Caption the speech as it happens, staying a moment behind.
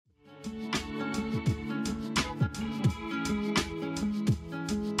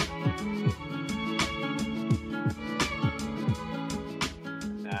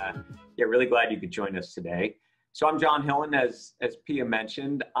really glad you could join us today. So I'm John Hillen, as Pia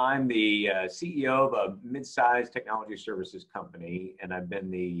mentioned. I'm the CEO of a mid-sized technology services company, and I've been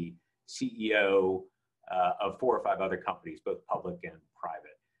the CEO of 4 or 5 other companies, both public and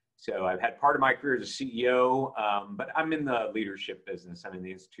private. So I've had part of my career as a CEO, but I'm in the leadership business. I'm in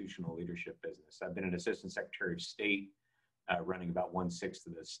the institutional leadership business. I've been an assistant secretary of state, running about 1/6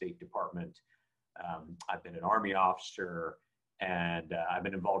 of the State Department. I've been an Army officer, and I've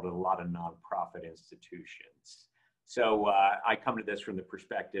been involved with a lot of nonprofit institutions. So I come to this from the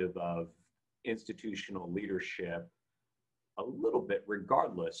perspective of institutional leadership a little bit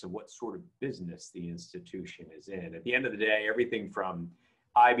regardless of what sort of business the institution is in. At the end of the day, everything from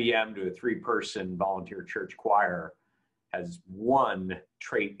IBM to a 3-person volunteer church choir has one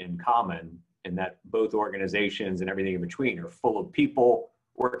trait in common, and that both organizations and everything in between are full of people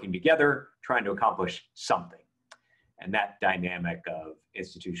working together, trying to accomplish something. And that dynamic of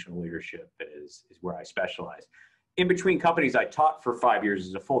institutional leadership is where I specialize. In between companies, I taught for 5 years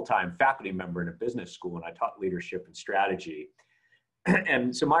as a full-time faculty member in a business school, and I taught leadership and strategy.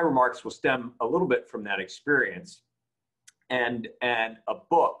 And so my remarks will stem a little bit from that experience. And a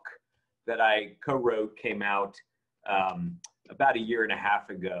book that I co-wrote came out about 1.5 years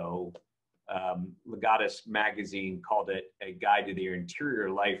ago. Legatus magazine called it A Guide to the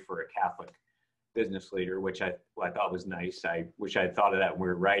Interior Life for a Catholic Business Leader, which I thought was nice. I wish I had thought of that when we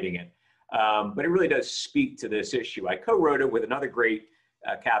were writing it. But it really does speak to this issue. I co-wrote it with another great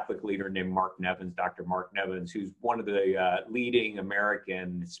Catholic leader named Mark Nevins, Dr. Mark Nevins, who's one of the leading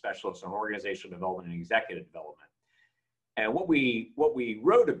American specialists on organizational development and executive development. And what we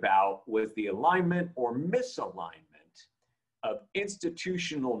wrote about was the alignment or misalignment of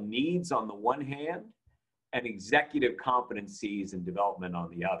institutional needs on the one hand and executive competencies and development on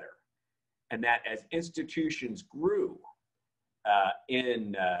the other. And that as institutions grew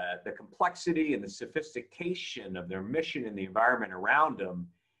in the complexity and the sophistication of their mission and the environment around them,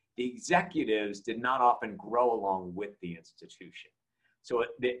 the executives did not often grow along with the institution. So,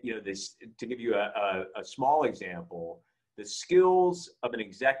 to give you a small example, the skills of an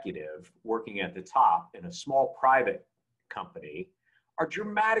executive working at the top in a small private company are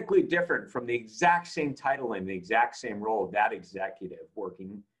dramatically different from the exact same title and the exact same role of that executive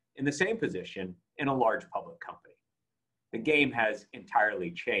working in the same position in a large public company. The game has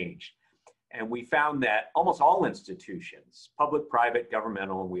entirely changed. And we found that almost all institutions, public, private,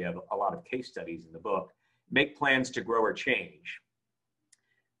 governmental, and we have a lot of case studies in the book, make plans to grow or change.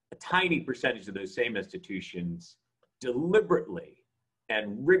 A tiny percentage of those same institutions deliberately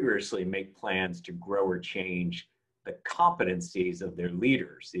and rigorously make plans to grow or change the competencies of their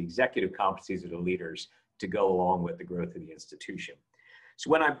leaders, the executive competencies of the leaders, to go along with the growth of the institution. So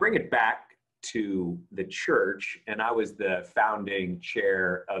when I bring it back to the church, and I was the founding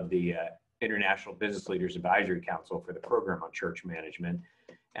chair of the International Business Leaders Advisory Council for the program on church management,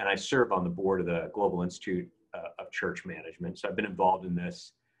 and I serve on the board of the Global Institute of Church Management. So I've been involved in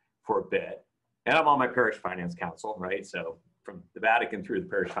this for a bit. And I'm on my parish finance council, right? So from the Vatican through the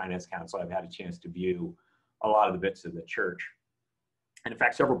parish finance council, I've had a chance to view a lot of the bits of the church. And in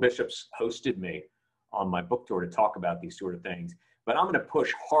fact, several bishops hosted me on my book tour to talk about these sort of things. But I'm going to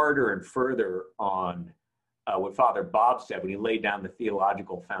push harder and further on what Father Bob said when he laid down the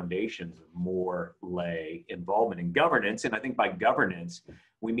theological foundations of more lay involvement in governance. And I think by governance,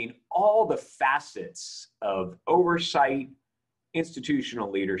 we mean all the facets of oversight,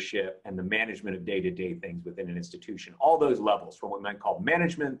 institutional leadership, and the management of day-to-day things within an institution. All those levels, from what we might call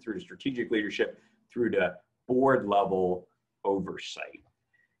management through to strategic leadership through to board level oversight.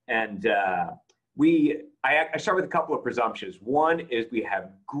 And I start with a couple of presumptions. One is we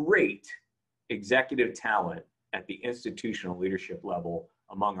have great executive talent at the institutional leadership level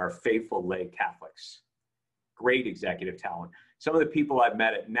among our faithful lay Catholics. Great executive talent. Some of the people I've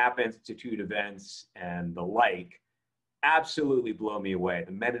met at Napa Institute events and the like absolutely blow me away.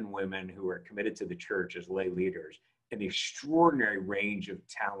 The men and women who are committed to the church as lay leaders and the extraordinary range of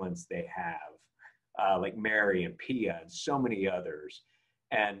talents they have, like Mary and Pia and so many others.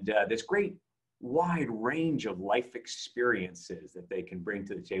 And this great wide range of life experiences that they can bring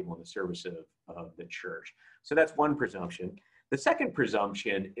to the table in the service of the church. So that's one presumption. The second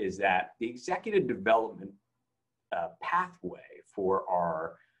presumption is that the executive development pathway for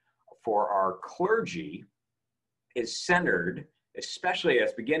our clergy is centered, especially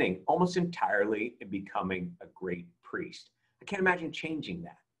as beginning, almost entirely in becoming a great priest. I can't imagine changing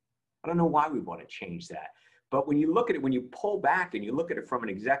that. I don't know why we want to change that. But when you look at it, when you pull back and you look at it from an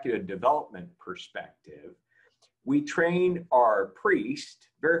executive development perspective, we train our priests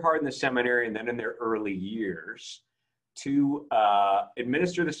very hard in the seminary and then in their early years to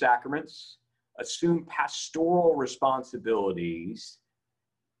administer the sacraments, assume pastoral responsibilities,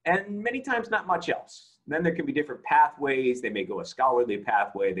 and many times not much else. Then there can be different pathways. They may go a scholarly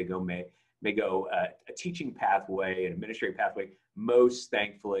pathway. They may go a teaching pathway, an administrative pathway. Most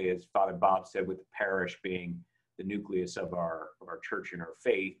thankfully, as Father Bob said, with the parish being the nucleus of our church and our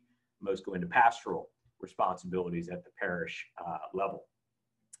faith, most go into pastoral responsibilities at the parish level.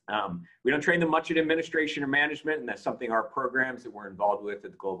 We don't train them much in administration or management, and that's something our programs that we're involved with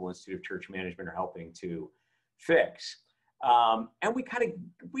at the Global Institute of Church Management are helping to fix. And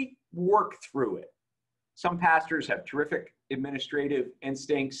we work through it. Some pastors have terrific administrative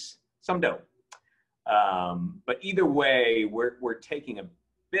instincts, some don't. But either way, we're taking a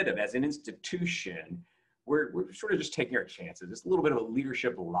bit of, as an institution, we're sort of just taking our chances. It's a little bit of a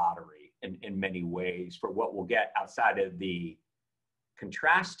leadership lottery in many ways for what we'll get outside of the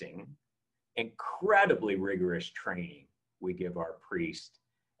contrasting, incredibly rigorous training we give our priests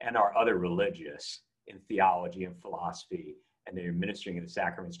and our other religious in theology and philosophy and the administering of the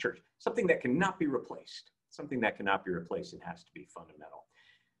sacraments church, something that cannot be replaced, and has to be fundamental.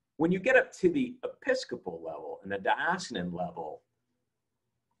 When you get up to the episcopal level and the diocesan level,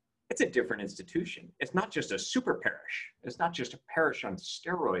 it's a different institution. It's not just a super parish. It's not just a parish on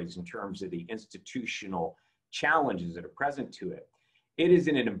steroids in terms of the institutional challenges that are present to it. It is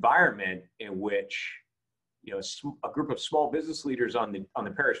in an environment in which, you know, a group of small business leaders on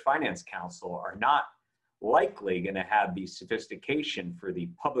the parish finance council are not likely going to have the sophistication for the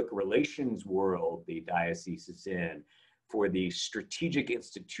public relations world the diocese is in, for the strategic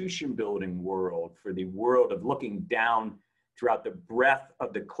institution building world, for the world of looking down throughout the breadth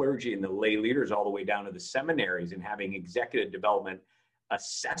of the clergy and the lay leaders all the way down to the seminaries and having executive development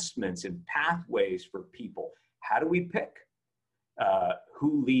assessments and pathways for people. How do we pick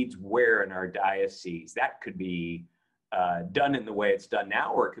who leads where in our diocese? That could be done in the way it's done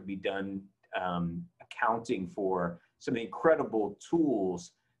now, or it could be done accounting for some of the incredible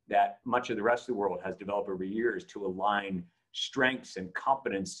tools that much of the rest of the world has developed over years to align strengths and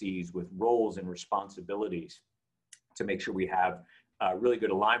competencies with roles and responsibilities to make sure we have really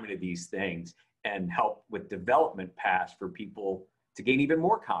good alignment of these things and help with development paths for people to gain even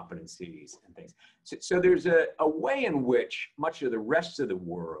more competencies and things. So there's a way in which much of the rest of the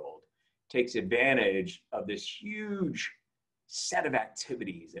world takes advantage of this huge set of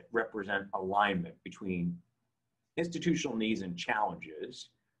activities that represent alignment between institutional needs and challenges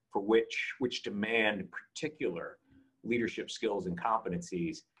for which demand particular leadership skills and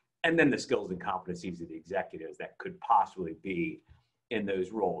competencies, and then the skills and competencies of the executives that could possibly be in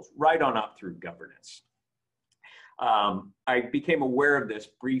those roles, right on up through governance. I became aware of this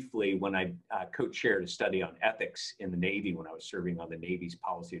briefly when I co-chaired a study on ethics in the Navy when I was serving on the Navy's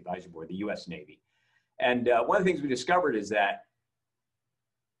Policy Advisory Board, the US Navy. And one of the things we discovered is that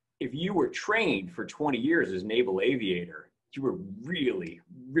if you were trained for 20 years as a naval aviator, you were really,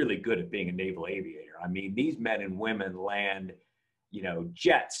 really good at being a naval aviator. I mean, these men and women land, you know,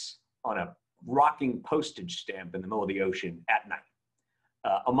 jets on a rocking postage stamp in the middle of the ocean at night,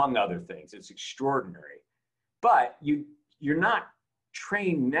 among other things. It's extraordinary. But you're not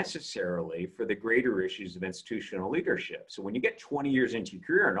trained necessarily for the greater issues of institutional leadership. So when you get 20 years into your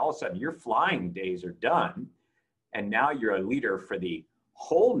career and all of a sudden your flying days are done, and now you're a leader for the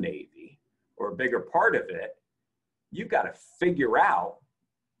whole Navy or a bigger part of it, you've got to figure out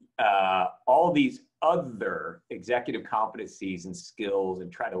all these other executive competencies and skills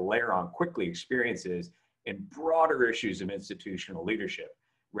and try to layer on quickly experiences in broader issues of institutional leadership,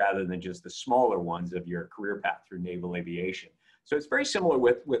 rather than just the smaller ones of your career path through naval aviation. So it's very similar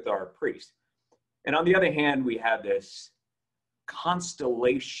with our priests. And on the other hand, we have this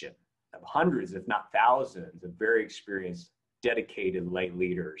constellation of hundreds, if not thousands, of very experienced, dedicated lay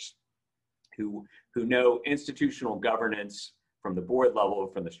leaders who know institutional governance from the board level,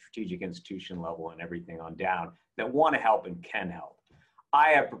 from the strategic institution level, and everything on down, that want to help and can help. I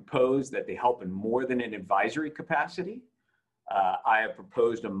have proposed that they help in more than an advisory capacity. I have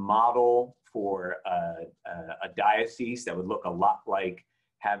proposed a model for a diocese that would look a lot like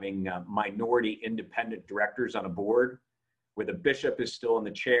having minority independent directors on a board, where the bishop is still in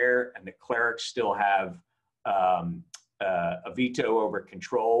the chair and the clerics still have a veto over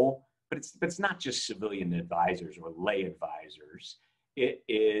control. But it's not just civilian advisors or lay advisors. It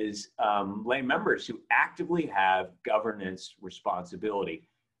is lay members who actively have governance responsibility,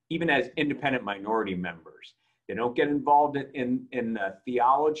 even as independent minority members. They don't get involved in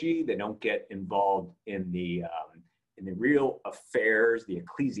theology. They don't get involved in the real affairs, the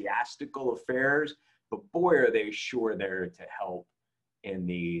ecclesiastical affairs. But boy, are they sure there to help in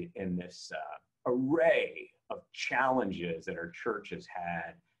this array of challenges that our church has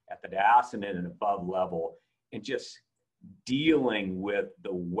had at the diocesan and above level, and just dealing with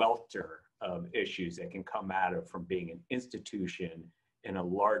the welter of issues that can come out of from being an institution in a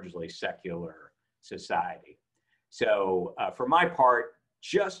largely secular society. So for my part,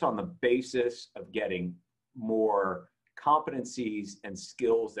 just on the basis of getting more competencies and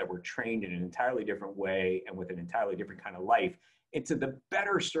skills that were trained in an entirely different way and with an entirely different kind of life into the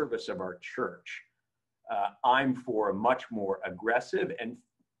better service of our church, I'm for a much more aggressive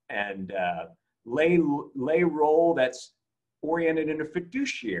and lay role that's oriented in a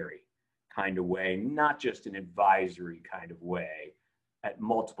fiduciary kind of way, not just an advisory kind of way at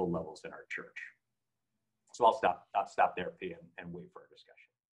multiple levels in our church. So I'll stop there, P, and wait for a discussion.